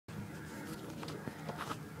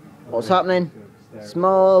What's happening?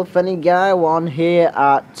 Small funny guy one here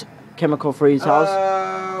at Chemicol3's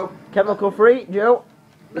house. Chemical3, Joe,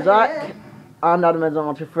 Zach, and Adam is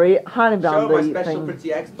on free. Hiding down Show the my special thing. pretty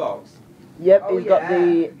Xbox. Yep, he's got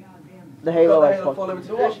the Halo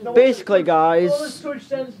Xbox. Basically, guys. All this touch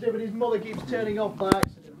sensitive and his mother keeps turning off by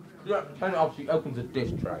accident. Yeah, and obviously opens a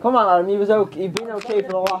dish tray. Come on, Adam. You've been okay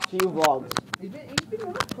for the last few vlogs. He's been a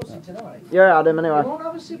right pussy tonight. Yeah, Adam. Anyway. You won't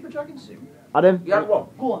have a Super Dragon suit? Adam. You had one.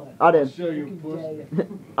 Go on then. Adam. Show you pussy.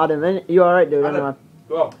 Adam, you alright, dude? Adam, Anyway.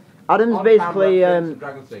 go on. Adam's On basically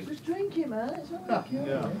camera, Just drink it, man. It's not like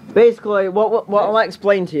you. basically what I'll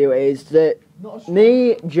explain to you is that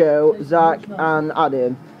me, Joe, Zach, and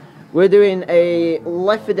Adam, we're doing a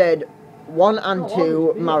Left 4 Dead 1 and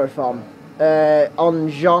 2 marathon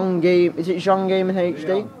on Zhong Game. Is it Zhong Gaming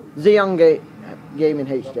HD? Zhong Gaming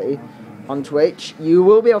HD on Twitch. You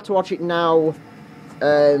will be able to watch it now.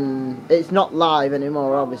 It's not live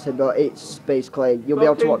anymore, obviously, but it's basically you'll be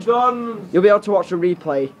able to watch. You'll be able to watch the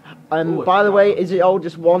replay. By the way, is it all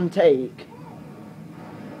just one take?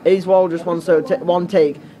 Is all just one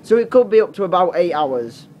take? So it could be up to about 8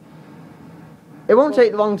 hours. It won't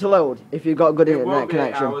take long to load if you've got a good internet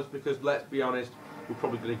connection. 8 hours because let's be honest, we're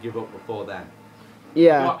probably going to give up before then.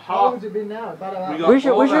 Yeah. How long has it been now?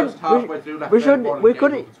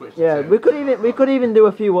 We could even do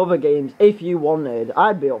a few other games if you wanted.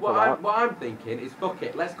 I'd be up for that. What I'm thinking is fuck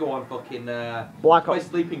it. Let's go on fucking Black play Ops.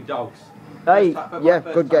 Sleeping Dogs. Hey, yeah,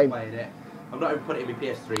 good game. I'm not even putting it in my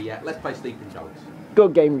PS3 yet. Let's play Sleeping Dogs.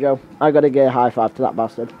 Good game, Joe. I gotta give a high five to that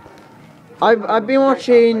bastard. I've been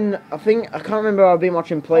watching. I can't remember. I've been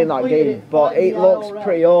watching playing that game, but it looks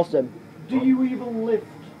pretty awesome. Do you even lift?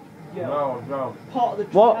 Yeah. No. Part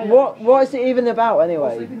of the What is it even about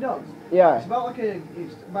anyway? Sleeping Dogs. Yeah. It's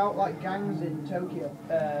about like gangs in Tokyo.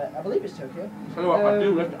 I believe it's Tokyo. Tell you what,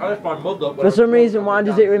 I left my mother. For some reason, why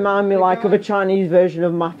does it remind me like of a Chinese version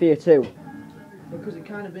of Mafia 2? Because it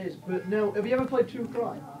kind of is. But no, have you ever played True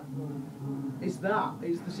Crime? It's that.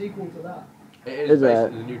 It's the sequel to that. It is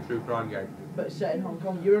basically the new True Crime game. But it's set in Hong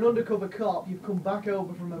Kong. You're an undercover cop. You've come back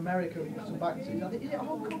over from America. You've come back to. I think is it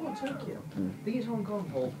Hong Kong or Tokyo? I think it's Hong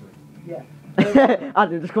Kong. All three. Yeah.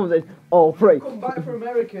 Adam just comes in all three. You come back from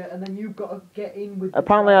America and then you've got to get in with.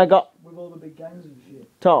 Apparently, I got with all the big gangs and shit.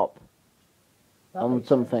 top That on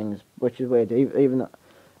some things, which is weird. Even that.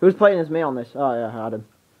 Who's playing as me on this? Oh yeah, Adam.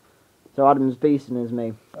 So Adam's beasting as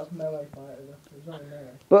me. That's melee fighter. It's only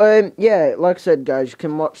melee. But yeah, like I said, guys, you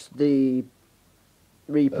can watch the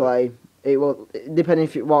replay. It will, depending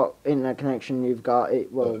what internet connection you've got,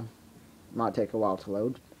 might take a while to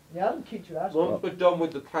load. Yeah, Adam kicked your ass. Once we're done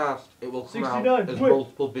with the cast, it will come out 69, as quick.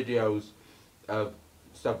 multiple videos of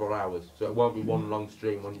several hours, so it won't be one long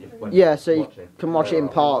stream when you. Yeah, so you can watch it in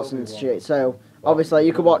parts and shit. So obviously,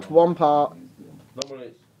 you could watch one part. Normally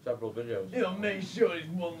it's several videos. He'll make sure it's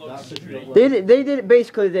one long stream. They did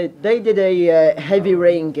basically they did a heavy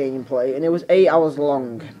rain gameplay, and it was 8 hours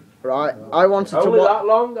long. Right, I wanted to watch. That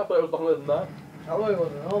long? I thought it was longer than that. I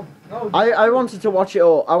wanted to watch it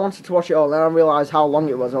all. And then I realised how long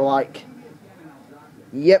it was. I'm like,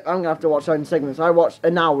 yep, I'm gonna have to watch that in segments. I watched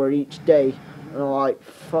an hour each day, and I'm like,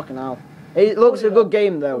 fucking hell. It looks a good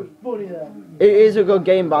game though. It is a good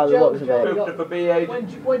game by the looks of it.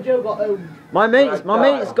 When Joe got home, my mate's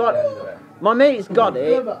got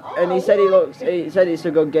it, and he said it's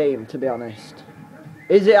a good game. To be honest,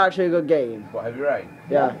 is it actually a good game? What, Heavy Rain?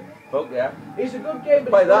 Yeah. Fuck yeah. It's a good game,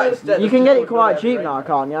 but Play that instead. You can get it quite cheap now,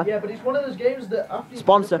 can't you? Yeah, but it's one of those games that after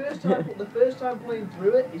Sponsor. the first time playing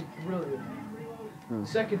through it is brilliant. The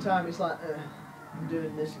second time it's like, I'm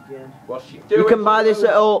doing this again. What's she doing? You can buy this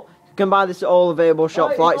at all. You can buy this at all available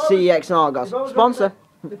shops like CEX and Argos. Sponsor.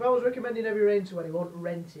 If I was recommending Heavy Rain to anyone,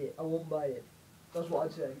 rent it. I won't buy it. That's what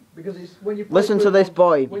I'd say. Because it's when you play Listen to this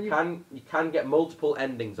boy. You can get multiple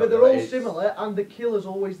endings. But they're all similar, and the killer's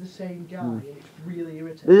always the same guy, and it's really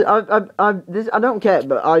irritating. I don't care,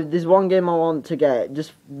 but there's one game I want to get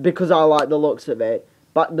just because I like the looks of it.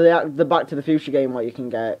 But the Back to the Future game, what you can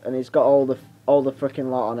get, and it's got all the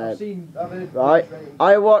freaking lot on it. Right,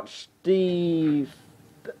 I watched the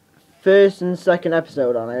first and second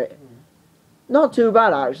episode on it. Not too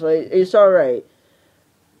bad actually. It's alright.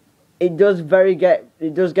 It does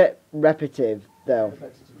get repetitive though.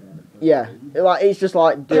 Yeah, like it's just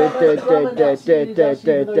like not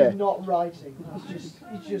writing. It's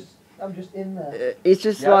just I'm just in there. It's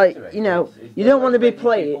just like, you know, you don't want to be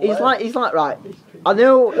playing. It's like right. I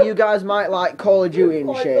know you guys might like Call of Duty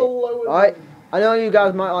and shit, right? I know you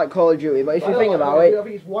guys might like Call of Duty, but if you think about it,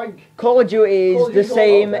 Call of Duty is the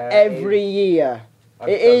same every year.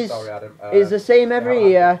 It is. It's the same every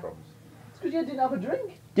year. It's because you didn't have a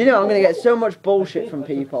drink. Do you know I'm gonna get so much bullshit from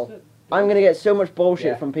people? I'm gonna get so much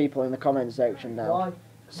bullshit from people in the comment section now, Why?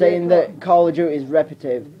 saying that Call of Duty is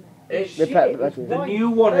repetitive. It's Repetitive. shit. The new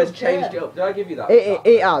one has changed it up. Did I give you that?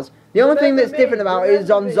 It has. The only thing that's Remember different me, about it is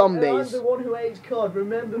on remember me. I'm zombies. the one who hates COD.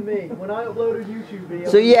 Remember me when I upload a YouTube video.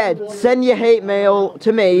 So yeah, send your hate mail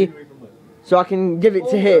to me, so I can give it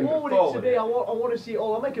to him. Forward it to me. I want to see.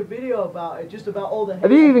 Oh, I'll make a video about it, just about all the.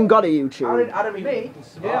 Have you even got a YouTube? Adam Me?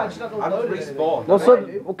 Yeah, I just haven't uploaded it.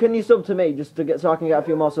 respawned. Well, can you sub to me just to get so I can get a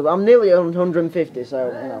few more subs? I'm nearly on 150, so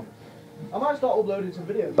you know. I might start uploading some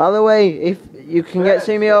videos. By the way, if you can get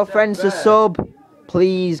some of your friends to sub,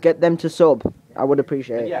 please get them to sub. I would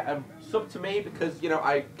appreciate it. Yeah, sub to me because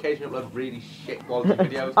I occasionally upload really shit quality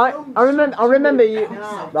videos. I remember you.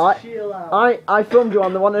 Right. Chill out. I filmed you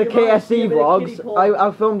on one of the KFC vlogs.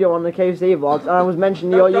 I filmed you on the KFC vlogs, and I was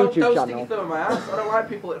mentioning your YouTube Don't channel. stick your thumb in my ass. I don't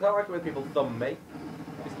like it when people thumb me.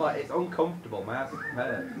 It's uncomfortable. My ass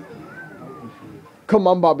hurts. Come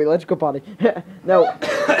on, Bobby, let's go party. No.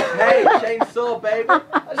 Hey, chainsaw, baby.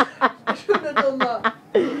 I shouldn't have done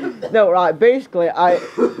that. No, right. Basically,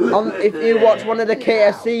 if you watch one of the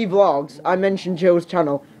KFC vlogs, I mentioned Joe's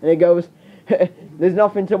channel, and he goes, "There's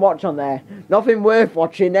nothing to watch on there. Nothing worth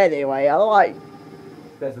watching anyway." I like.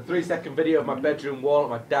 There's a 3-second video of my bedroom wall at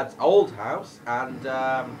my dad's old house, and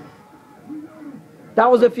That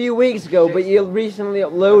was a few weeks ago, but you recently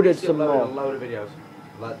uploaded some a more. load of videos.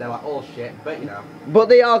 They're like all shit, but But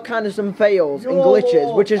they are kind of some fails and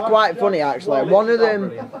glitches, which is quite funny actually. One of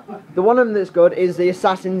them, the one of them that's good is the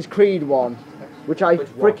Assassin's Creed one, which I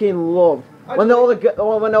freaking love. When all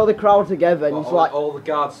the crowd together and it's like all the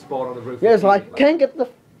guards spawn on the roof. yeah, it's like can't get the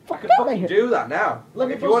fuck I can out of fucking here. do that now.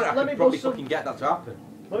 If you want it, I can probably some- fucking get that to happen.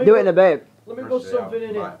 Do it in a bit. Let me put something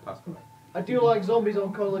in it. Right, pass me. I do like zombies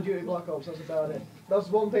on Call of Duty Black Ops. That's about it. That's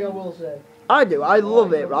one thing I will say. I do. I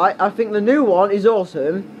love it. Right. I think the new one is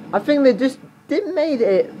awesome. I think they just made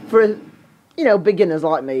it for beginners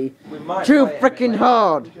like me. We might Too play it a bit freaking later.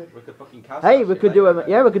 hard. We could fucking cast Hey, that we shit could do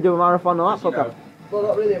later. we could do a marathon on that fucker. Well,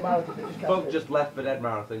 not really a marathon. Just Bug just left for Dead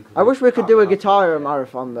Marathon. I wish we could do a guitar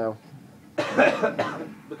marathon though. We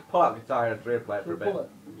could pull out guitar and play it for a bit.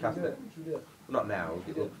 Cast it. Not now.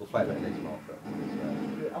 We'll play it next month.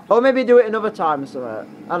 Or maybe do it another time or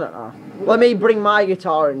something. I don't know. Let me bring my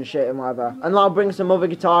guitar and shit and whatever. And I'll bring some other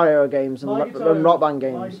Guitar Hero games and Rock Band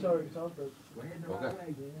games. Okay.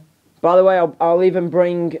 By the way, I'll even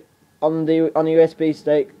bring on a USB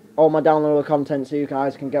stick all my downloadable content so you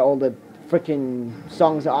guys can get all the freaking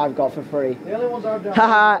songs that I've got for free. The only ones I've done.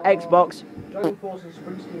 Haha, Xbox. Dragon Force and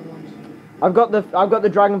Springsteen ones. I've got the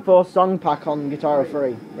Dragon Force song pack on Guitar Hero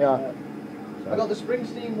 3. Yeah. I got the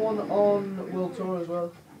Springsteen one on World Tour as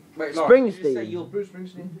well. Wait, Springsteen. Bruce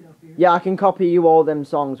Springsteen. Yeah, I can copy you all them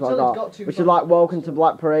songs what I It's only got, got two which is songs. like Welcome to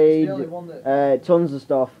Black Parade, It's the only one that- tons of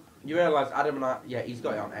stuff. You realise Adam and I, he's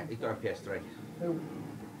got it on PS3. Who?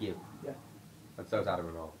 You. Yeah. And so's Adam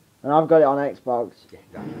and all. And I've got it on Xbox. Yeah,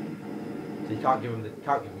 exactly. So you can't give him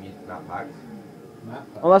that packs.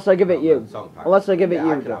 Unless I give it you. Song packs. Unless I give it I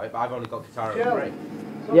you. can have it, but I've only got Guitar Yeah. Hero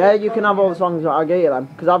 3. Yeah, you can have all the songs that I get you then,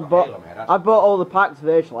 because I've bought all the packs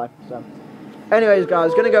virtually. So, anyways,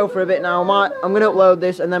 guys, gonna go for a bit now. I'm gonna upload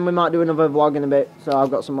this and then we might do another vlog in a bit. So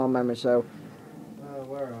I've got some more memories. So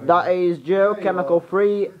that is Joe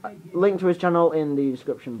Chemicol3. Link to his channel in the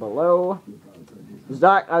description below.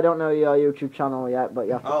 Zach, I don't know your YouTube channel yet, but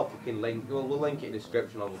yeah. I'll fucking link. We'll link it in the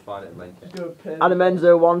description. Or we'll find it and link it. Adam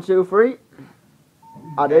Enzo123.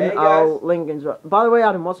 Adam, Hey, guys. I'll link in. By the way,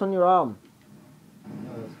 Adam, what's on your arm?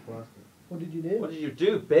 That's plastic. What did you do? What did you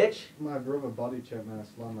do, bitch? My brother body checked me and I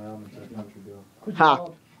slammed my arm into the country door. Ha.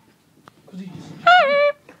 Because you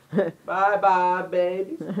just. Bye bye,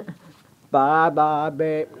 baby. Bye bye,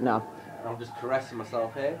 babe. No. I'm just caressing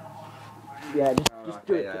myself here. Yeah, just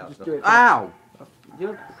do it. Yeah, Just do it. Ow!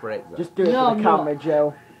 You're a prick. Though. Just do it for the camera,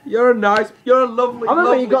 Joe. You're a lovely. I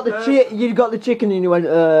remember you got the person. you got the chicken and you went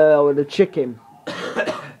with the chicken.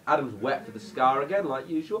 Adam's wet for the scar again, like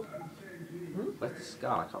usual. Where's the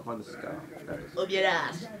scar? I can't find the scar. There it is. Up your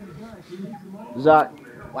ass. Zach.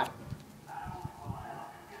 What?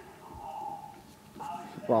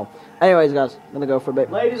 Well, anyways, guys, I'm gonna go for a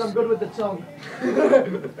bit. Ladies, I'm good with the tongue.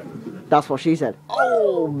 That's what she said.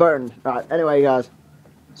 Oh, burned. Right. Anyway, guys,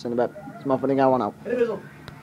 see you in a bit. It's more funny. I want out. Individual.